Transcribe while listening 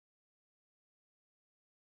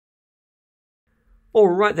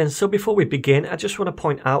Alright then, so before we begin, I just want to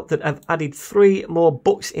point out that I've added 3 more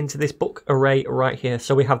books into this book array right here.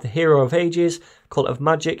 So we have the Hero of Ages, Cult of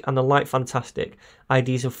Magic, and the Light Fantastic.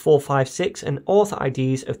 IDs of 456 and author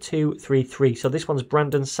IDs of 233. So this one's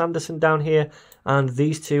Brandon Sanderson down here, and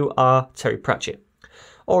these two are Terry Pratchett.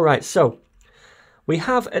 Alright, so we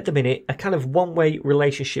have at the minute a kind of one-way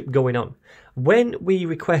relationship going on. When we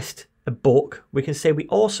request a book, we can say we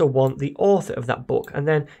also want the author of that book, and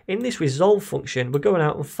then in this resolve function we're going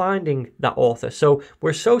out and finding that author. So we're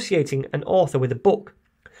associating an author with a book.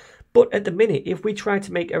 But at the minute, if we try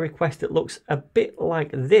to make a request that looks a bit like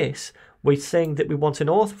this, we're saying that we want an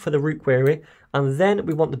author for the root query and then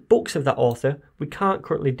we want the books of that author. We can't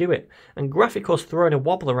currently do it, and GraphQL's throwing a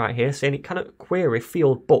wobbler right here saying it cannot query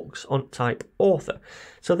field books on type author.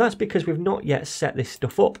 So that's because we've not yet set this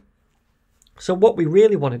stuff up. So what we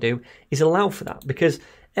really want to do is allow for that, because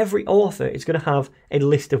every author is going to have a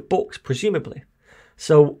list of books, presumably.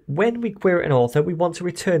 So when we query an author, we want to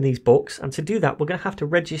return these books, and to do that, we're going to have to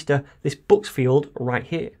register this books field right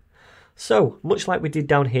here. So much like we did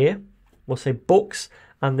down here, we'll say books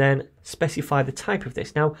and then specify the type of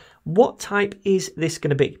this. Now, what type is this going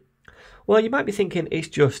to be? Well, you might be thinking it's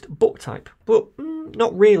just book type, but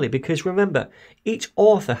not really, because remember, each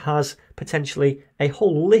author has potentially a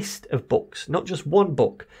whole list of books, not just one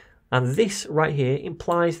book. And this right here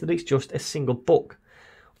implies that it's just a single book.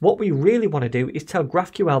 What we really want to do is tell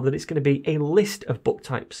GraphQL that it's going to be a list of book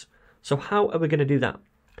types. So how are we going to do that?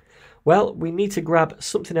 Well, we need to grab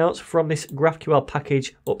something else from this GraphQL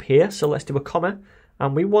package up here. So let's do a comma,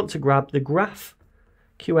 and we want to grab the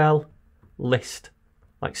GraphQL list,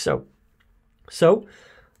 like so. So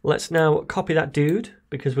let's now copy that dude,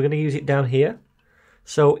 because we're going to use it down here.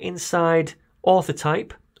 So inside author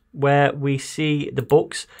type, where we see the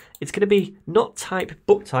books, it's going to be not type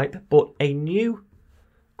book type, but a new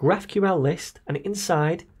GraphQL list, and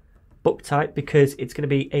inside book type, because it's going to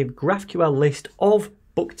be a GraphQL list of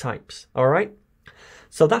book types. All right.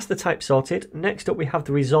 So that's the type sorted. Next up, we have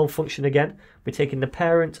the resolve function again. We're taking the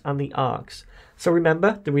parent and the args. So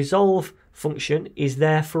remember, the resolve function is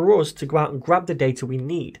there for us to go out and grab the data we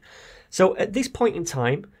need. So at this point in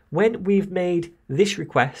time, when we've made this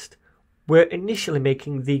request, we're initially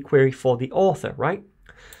making the query for the author, right?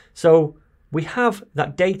 So we have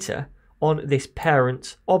that data on this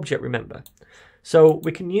parent object, remember. So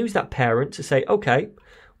we can use that parent to say, okay,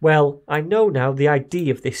 well, I know now the ID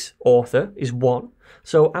of this author is 1.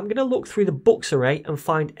 So I'm going to look through the books array and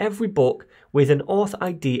find every book with an author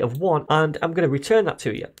ID of 1, and I'm going to return that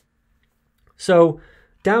to you. So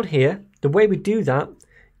down here, the way we do that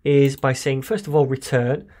is by saying, first of all,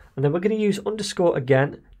 return, and then we're going to use underscore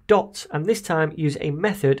again, dot, and this time use a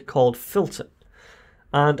method called filter.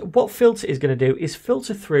 And what filter is going to do is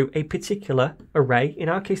filter through a particular array, in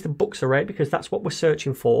our case the books array, because that's what we're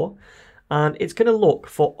searching for. And it's going to look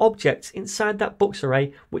for objects inside that books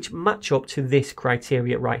array which match up to this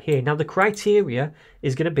criteria right here. Now the criteria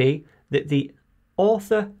is going to be that the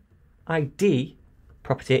author ID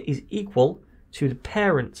property is equal to the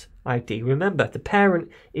parent ID. Remember, the parent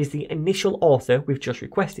is the initial author we've just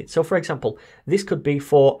requested. So for example, this could be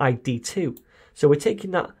for ID 2. So we're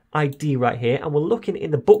taking that ID right here and we're looking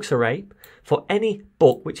in the books array for any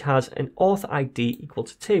book which has an author ID equal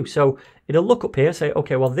to 2. So it'll look up here, say,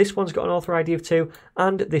 okay, well, this one's got an author ID of 2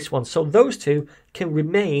 and this one. So those two can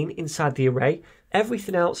remain inside the array.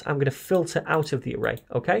 Everything else I'm going to filter out of the array,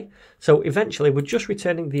 okay? So eventually we're just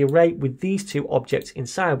returning the array with these two objects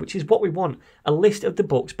inside, which is what we want, a list of the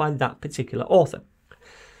books by that particular author.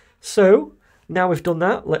 So now we've done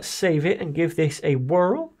that, let's save it and give this a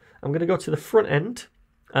whirl. I'm going to go to the front end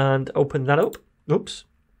and open that up. Oops.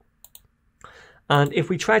 And if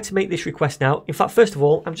we try to make this request now, in fact, first of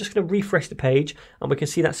all, I'm just going to refresh the page and we can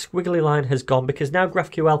see that squiggly line has gone, because now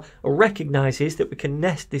GraphQL recognizes that we can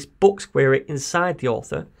nest this books query inside the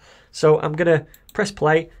author. So I'm going to press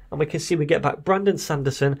play and we can see we get back Brandon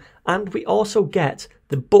Sanderson, and we also get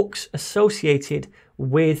the books associated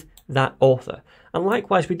with that author. And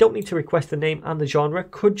likewise, we don't need to request the name and the genre,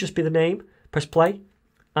 could just be the name. Press play.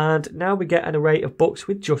 And now we get an array of books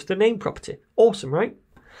with just the name property. Awesome, right?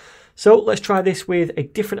 So let's try this with a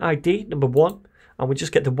different ID, number 1, and we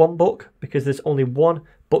just get the 1 book because there's only 1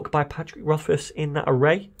 book by Patrick Rothfuss in that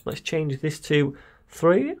array. Let's change this to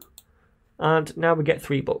 3, and now we get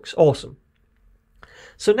 3 books. Awesome.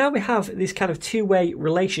 So now we have this kind of two-way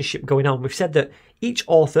relationship going on. We've said that each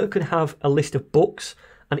author can have a list of books,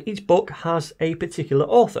 and each book has a particular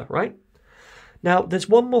author, right? Now, there's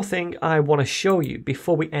one more thing I want to show you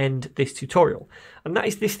before we end this tutorial, and that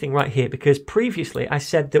is this thing right here, because previously I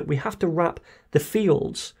said that we have to wrap the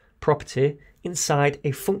fields property inside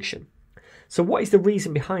a function. So what is the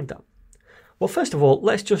reason behind that? Well, first of all,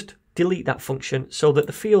 let's just delete that function so that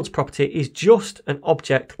the fields property is just an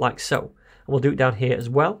object like so. And we'll do it down here as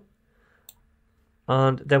well.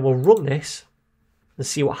 And then we'll run this and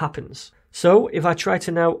see what happens. So if I try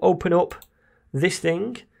to now open up this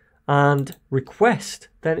thing and request,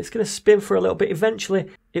 then it's going to spin for a little bit.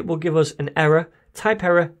 Eventually, it will give us an error, type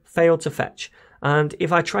error, failed to fetch. And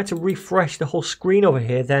if I try to refresh the whole screen over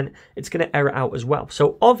here, then it's going to error out as well.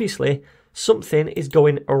 So obviously, something is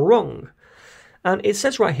going wrong. And it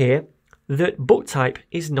says right here that book type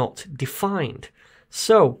is not defined.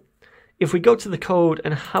 So if we go to the code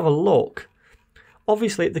and have a look,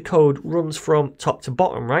 obviously the code runs from top to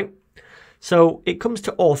bottom, right? So it comes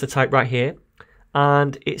to author type right here,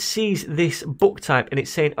 and it sees this book type and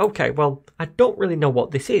it's saying, okay, well, I don't really know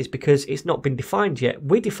what this is because it's not been defined yet.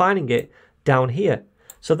 We're defining it down here.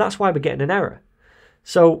 So that's why we're getting an error.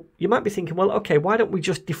 So you might be thinking, well, okay, why don't we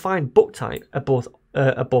just define book type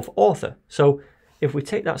above author? So if we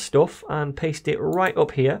take that stuff and paste it right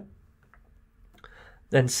up here,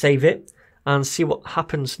 then save it and see what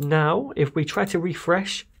happens now. If we try to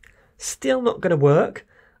refresh, still not going to work.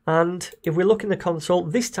 And if we look in the console,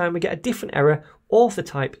 this time we get a different error. Author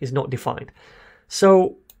type is not defined.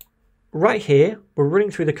 So right here, we're running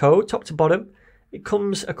through the code, top to bottom. It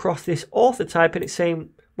comes across this author type and it's saying,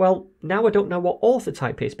 well, now I don't know what author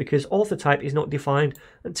type is because author type is not defined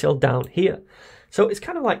until down here. So it's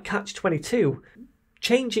kind of like catch-22.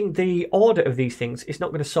 Changing the order of these things is not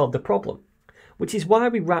going to solve the problem, which is why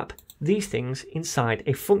we wrap these things inside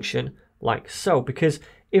a function like so. Because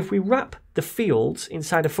if we wrap the fields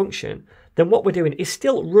inside a function, then what we're doing is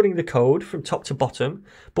still running the code from top to bottom,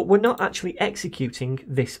 but we're not actually executing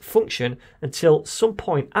this function until some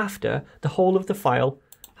point after the whole of the file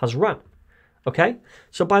has run. Okay,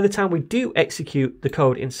 so by the time we do execute the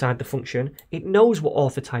code inside the function, it knows what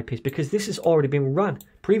author type is because this has already been run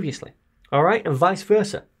previously. All right, and vice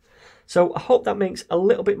versa. So I hope that makes a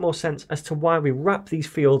little bit more sense as to why we wrap these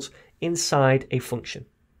fields inside a function.